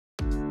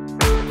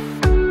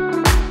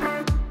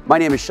My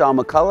name is Sean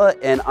McCullough,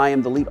 and I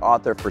am the lead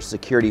author for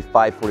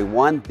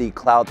SEC541, the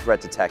Cloud Threat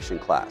Detection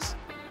class.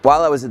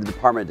 While I was in the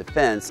Department of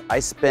Defense, I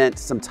spent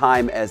some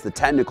time as the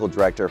technical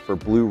director for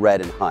Blue,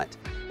 Red, and Hunt.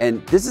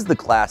 And this is the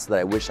class that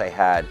I wish I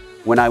had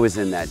when I was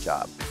in that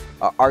job.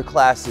 Our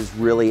class is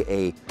really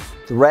a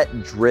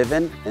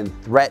threat-driven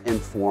and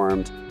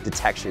threat-informed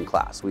detection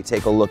class. We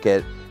take a look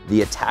at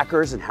the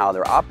attackers and how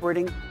they're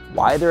operating,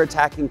 why they're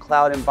attacking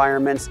cloud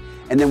environments,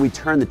 and then we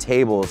turn the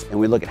tables and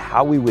we look at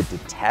how we would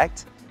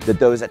detect that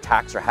those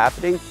attacks are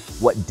happening,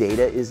 what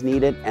data is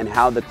needed, and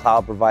how the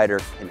cloud provider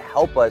can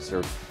help us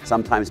or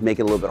sometimes make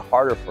it a little bit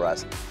harder for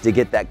us to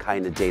get that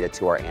kind of data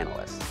to our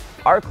analysts.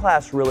 Our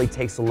class really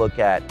takes a look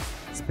at,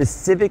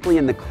 specifically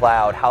in the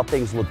cloud, how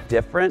things look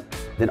different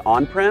than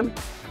on-prem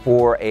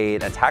for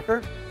an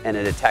attacker and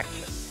a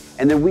detection.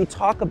 And then we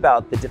talk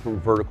about the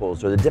different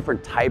verticals or the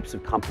different types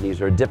of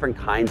companies or different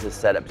kinds of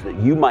setups that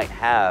you might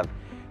have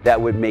that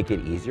would make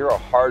it easier or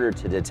harder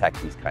to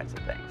detect these kinds of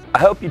things. I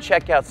hope you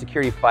check out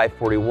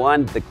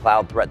SEC541, the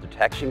Cloud Threat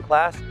Detection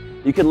class.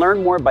 You can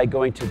learn more by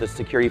going to the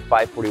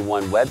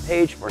SEC541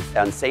 webpage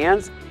on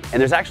SANS, and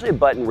there's actually a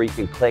button where you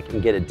can click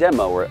and get a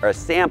demo or a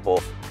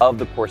sample of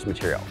the course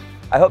material.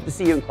 I hope to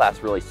see you in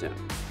class really soon.